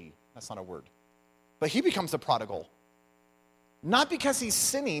 Prodigally. That's not a word. But he becomes the prodigal. Not because he's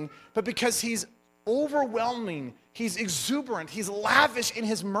sinning, but because he's overwhelming, he's exuberant, he's lavish in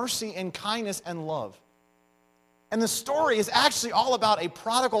his mercy and kindness and love. And the story is actually all about a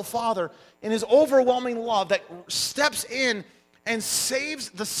prodigal father in his overwhelming love that steps in and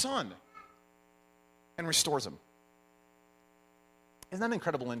saves the son and restores him. Isn't that an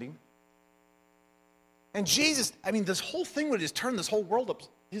incredible ending? And Jesus, this whole thing would have just turned this whole world up.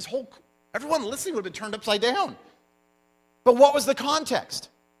 Everyone listening would have been turned upside down. But what was the context?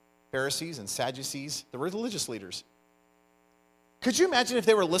 Pharisees and Sadducees, the religious leaders. Could you imagine if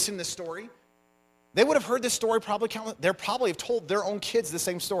they were listening to this story? They would have heard this story they probably have told their own kids the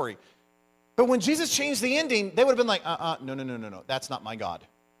same story. But when Jesus changed the ending, they would have been like, no, that's not my God.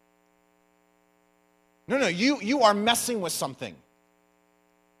 No, you are messing with something.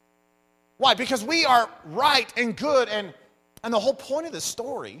 Why? Because we are right and good, and the whole point of this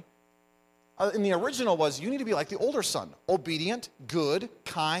story in the original was you need to be like the older son, obedient, good,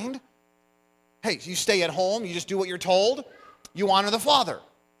 kind. Hey, you stay at home, you just do what you're told, you honor the father.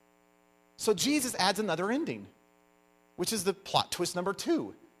 So Jesus adds another ending, which is the plot twist number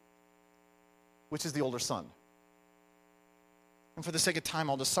 2, which is the older son. And for the sake of time,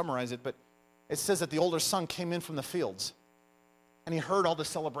 I'll just summarize it, but it says that the older son came in from the fields, and he heard all this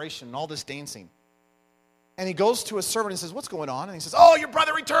celebration and all this dancing. And he goes to a servant and says, what's going on? And he says, oh, your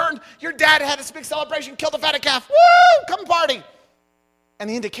brother returned. Your dad had this big celebration, killed the fatted calf. Woo, come party. And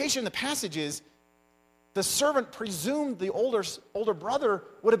the indication in the passage is the servant presumed the older brother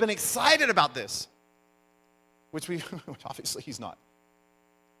would have been excited about this, which obviously he's not.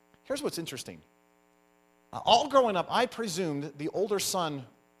 Here's what's interesting. All growing up, I presumed the older son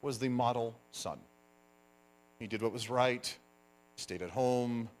was the model son. He did what was right, stayed at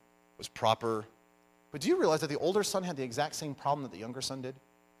home, was proper. But do you realize that the older son had the exact same problem that the younger son did?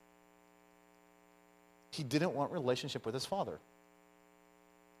 He didn't want relationship with his father.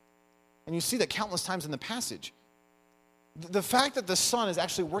 And you see that countless times in the passage. The fact that the son is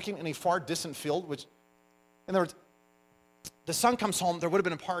actually working in a far distant field, which, in other words, the son comes home, there would have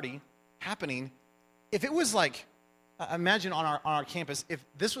been a party happening. If it was like, imagine on our campus, if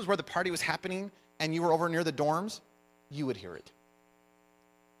this was where the party was happening and you were over near the dorms, you would hear it.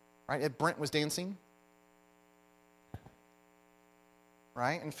 Right? If Brent was dancing,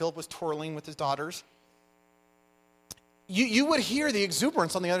 right? And Philip was twirling with his daughters, you would hear the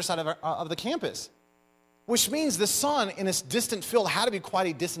exuberance on the other side of the campus, which means the son in this distant field had to be quite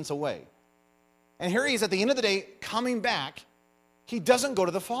a distance away. And here he is at the end of the day coming back. He doesn't go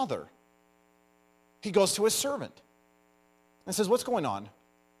to the father. He goes to his servant and says, what's going on?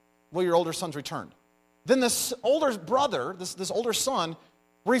 Well, your older son's returned. Then this older brother, this older son,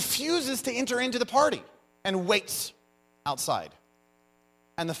 refuses to enter into the party and waits outside.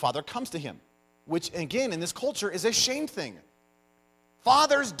 And the father comes to him, which again in this culture is a shame thing.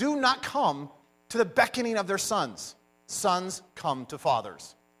 Fathers do not come to the beckoning of their sons. Sons come to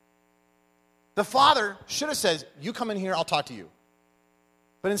fathers. The father should have said, you come in here, I'll talk to you.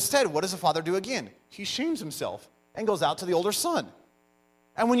 But instead, what does the father do again? He shames himself and goes out to the older son.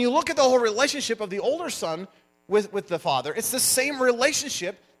 And when you look at the whole relationship of the older son with the father, it's the same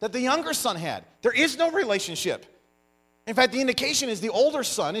relationship that the younger son had. There is no relationship. In fact, the indication is the older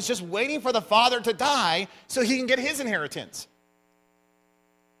son is just waiting for the father to die so he can get his inheritance.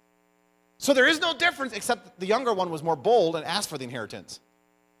 So there is no difference except the younger one was more bold and asked for the inheritance.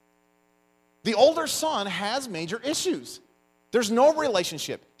 The older son has major issues. There's no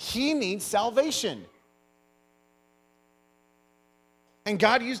relationship. He needs salvation. And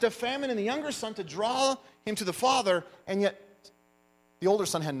God used a famine in the younger son to draw him to the father, and yet the older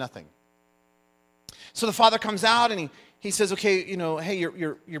son had nothing. So the father comes out and he says, okay, hey,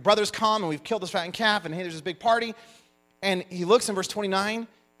 your brother's come and we've killed this fattened calf, and hey, there's this big party. And he looks in verse 29 and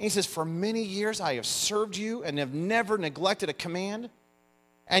he says, for many years I have served you and have never neglected a command.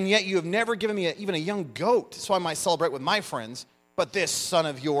 And yet you have never given me even a young goat so I might celebrate with my friends. But this son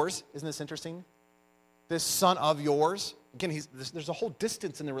of yours, isn't this interesting? This son of yours, again, there's a whole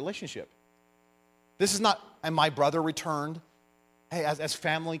distance in the relationship. This is not, and my brother returned, hey, as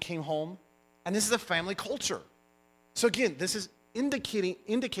family came home. And this is a family culture. So again, this is indicating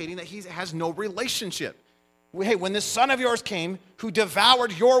that he has no relationship. Hey, when this son of yours came who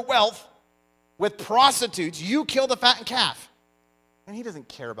devoured your wealth with prostitutes, you killed the fattened calf. And he doesn't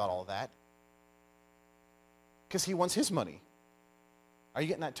care about all that because he wants his money. Are you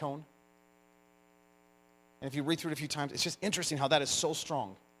getting that tone? And if you read through it a few times, it's just interesting how that is so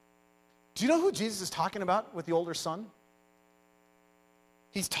strong. Do you know who Jesus is talking about with the older son?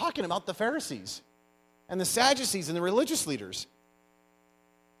 He's talking about the Pharisees and the Sadducees and the religious leaders.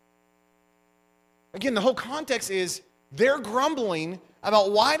 Again, the whole context is they're grumbling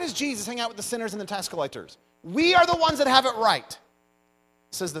about why does Jesus hang out with the sinners and the tax collectors? We are the ones that have it right,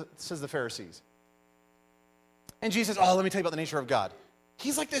 says the Pharisees. And Jesus says, let me tell you about the nature of God.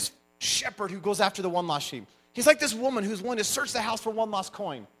 He's like this shepherd who goes after the one lost sheep. He's like this woman who's willing to search the house for one lost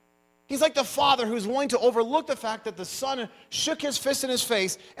coin. He's like the father who's willing to overlook the fact that the son shook his fist in his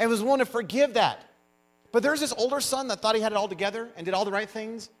face and was willing to forgive that. But there's this older son that thought he had it all together and did all the right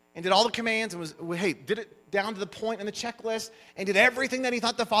things and did all the commands and did it down to the point in the checklist and did everything that he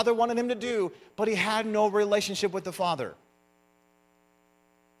thought the father wanted him to do, but he had no relationship with the father.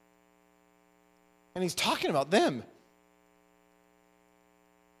 And he's talking about them.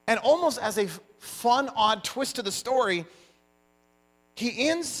 And almost as a fun, odd twist to the story,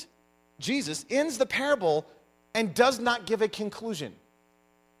 Jesus ends the parable and does not give a conclusion.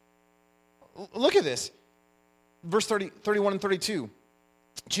 Look at this. Verse 31 and 32.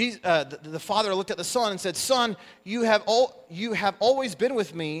 the father looked at the son and said, "Son, you have always been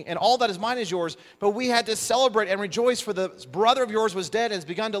with me, and all that is mine is yours. But we had to celebrate and rejoice, for the brother of yours was dead and has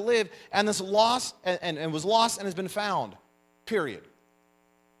begun to live, and this lost and was lost and has been found." Period.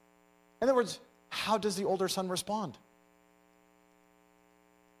 In other words, how does the older son respond?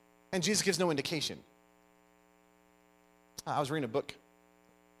 And Jesus gives no indication. I was reading a book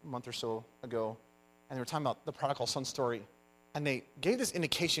a month or so ago, and they were talking about the prodigal son story. And they gave this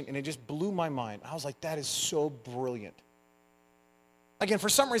indication, and it just blew my mind. I was like, that is so brilliant. Again, for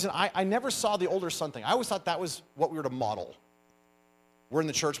some reason, I never saw the older son thing. I always thought that was what we were to model. We're in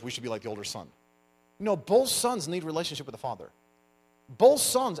the church, we should be like the older son. No, both sons need relationship with the father. Both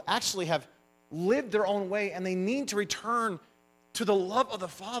sons actually have lived their own way, and they need to return to the love of the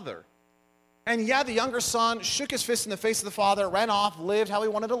father. And yeah, the younger son shook his fist in the face of the father, ran off, lived how he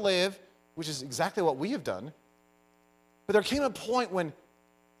wanted to live, which is exactly what we have done. But there came a point when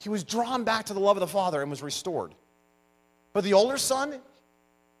he was drawn back to the love of the father and was restored. But the older son,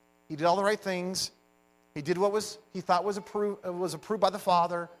 he did all the right things. He did what he thought was approved by the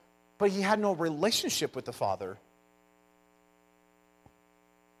father, but he had no relationship with the father.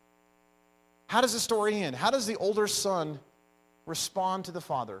 How does the story end? How does the older son respond to the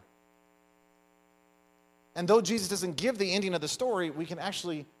father? And though Jesus doesn't give the ending of the story, we can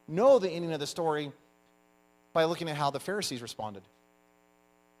actually know the ending of the story by looking at how the Pharisees responded.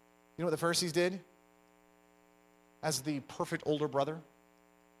 You know what the Pharisees did? As the perfect older brother,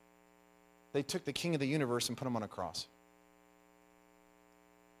 they took the king of the universe and put him on a cross.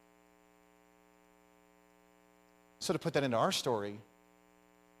 So to put that into our story,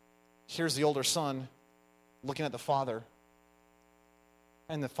 here's the older son looking at the father,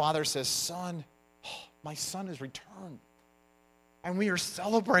 and the father says, "Son, my son has returned, and we are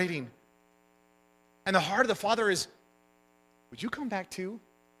celebrating." And the heart of the father is, would you come back too?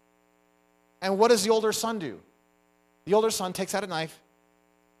 And what does the older son do? The older son takes out a knife,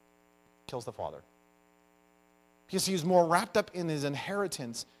 kills the father. Because he is more wrapped up in his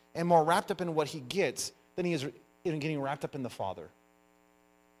inheritance and more wrapped up in what he gets than he is in getting wrapped up in the father.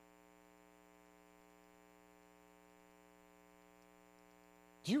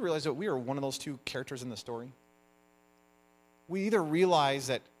 Do you realize that we are one of those two characters in the story? We either realize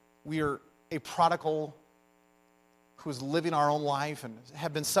that we are a prodigal who is living our own life and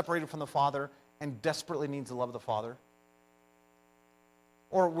have been separated from the Father and desperately needs the love of the Father.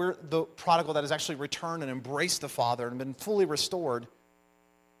 Or we're the prodigal that has actually returned and embraced the Father and been fully restored.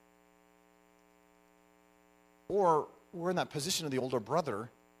 Or we're in that position of the older brother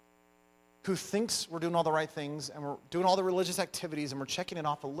who thinks we're doing all the right things and we're doing all the religious activities and we're checking it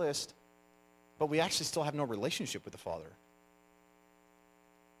off a list, but we actually still have no relationship with the Father.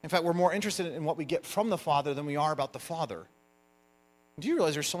 In fact, we're more interested in what we get from the Father than we are about the Father. Do you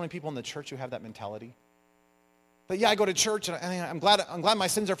realize there's so many people in the church who have that mentality? That, yeah, I go to church and I'm glad my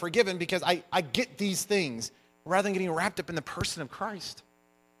sins are forgiven because I get these things rather than getting wrapped up in the person of Christ.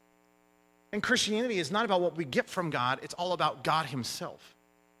 And Christianity is not about what we get from God, it's all about God himself.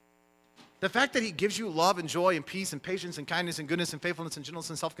 The fact that he gives you love and joy and peace and patience and kindness and goodness and faithfulness and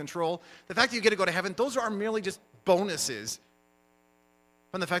gentleness and self-control, the fact that you get to go to heaven, those are merely just bonuses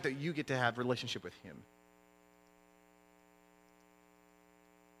from the fact that you get to have a relationship with him.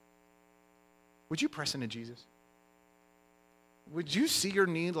 Would you press into Jesus? Would you see your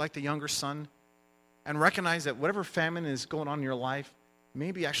need like the younger son and recognize that whatever famine is going on in your life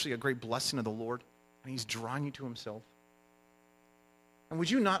may be actually a great blessing of the Lord and he's drawing you to himself? And would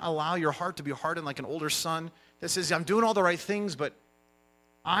you not allow your heart to be hardened like an older son that says, I'm doing all the right things, but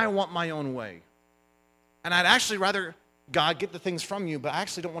I want my own way. And I'd actually rather God get the things from you, but I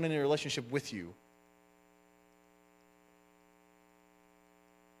actually don't want any relationship with you.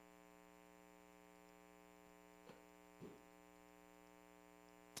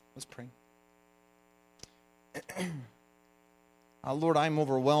 Let's pray. Lord, I'm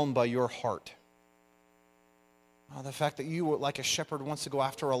overwhelmed by your heart. The fact that you, like a shepherd, wants to go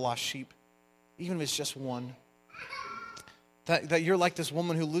after a lost sheep, even if it's just one. That you're like this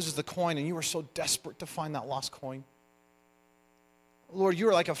woman who loses the coin and you are so desperate to find that lost coin. Lord, you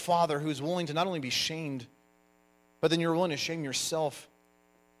are like a father who's willing to not only be shamed, but then you're willing to shame yourself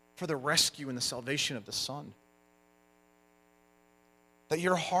for the rescue and the salvation of the son. That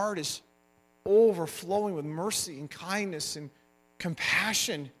your heart is overflowing with mercy and kindness and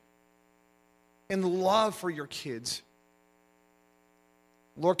compassion and love for your kids.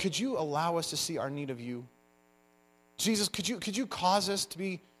 Lord, could you allow us to see our need of you? Jesus, could you cause us to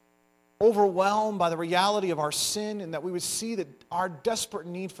be overwhelmed by the reality of our sin and that we would see that our desperate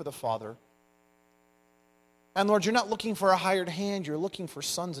need for the Father? And Lord, you're not looking for a hired hand, you're looking for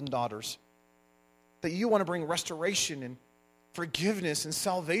sons and daughters that you want to bring restoration and forgiveness and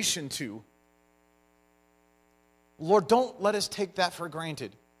salvation to. Lord, don't let us take that for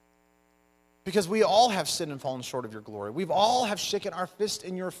granted. Because we all have sinned and fallen short of your glory. We've all have shaken our fist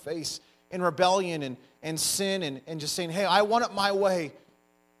in your face in rebellion and sin and just saying, hey, I want it my way.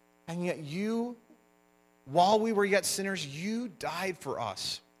 And yet you, while we were yet sinners, you died for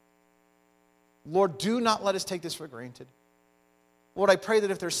us. Lord, do not let us take this for granted. Lord, I pray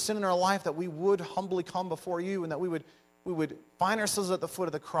that if there's sin in our life, that we would humbly come before you and that we would find ourselves at the foot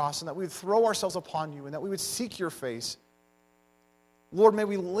of the cross and that we would throw ourselves upon you and that we would seek your face. Lord, may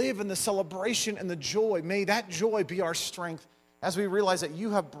we live in the celebration and the joy. May that joy be our strength as we realize that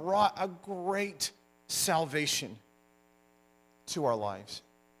you have brought a great salvation to our lives.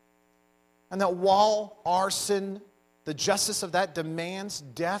 And that while our sin, the justice of that demands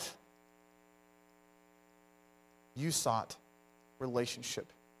death, you sought relationship.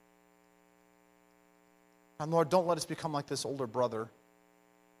 And Lord, don't let us become like this older brother.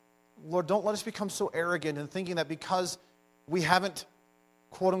 Lord, don't let us become so arrogant in thinking that because we haven't,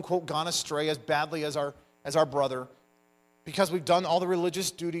 quote unquote, gone astray as badly as our brother, because we've done all the religious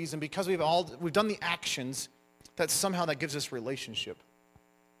duties and because we've done the actions, that somehow that gives us relationship.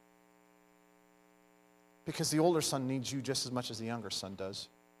 Because the older son needs you just as much as the younger son does.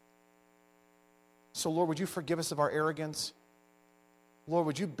 So Lord, would you forgive us of our arrogance? Lord,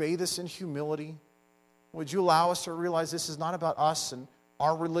 would you bathe us in humility? Would you allow us to realize this is not about us and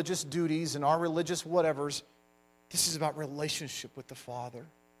our religious duties and our religious whatevers. This is about relationship with the Father.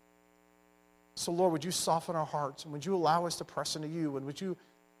 So Lord, would you soften our hearts and would you allow us to press into you and would you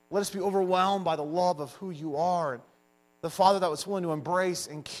let us be overwhelmed by the love of who you are and the Father that was willing to embrace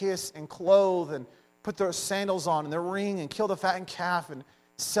and kiss and clothe and put their sandals on and their ring and kill the fattened calf and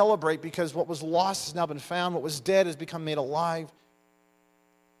celebrate because what was lost has now been found, what was dead has become made alive.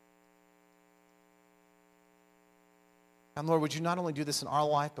 And Lord, would you not only do this in our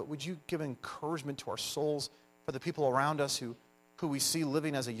life, but would you give encouragement to our souls for the people around us who we see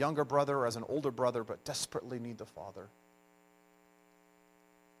living as a younger brother or as an older brother, but desperately need the Father.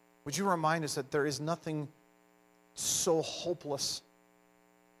 Would you remind us that there is nothing so hopeless.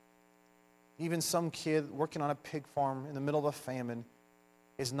 Even some kid working on a pig farm in the middle of a famine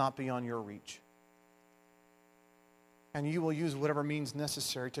is not beyond your reach. And you will use whatever means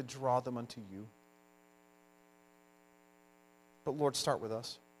necessary to draw them unto you. But Lord, start with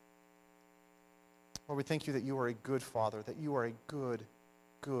us. Lord, we thank you that you are a good Father, that you are a good,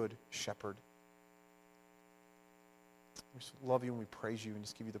 good shepherd. We just love you and we praise you and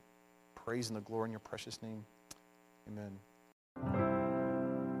just give you the praise and the glory in your precious name. Amen.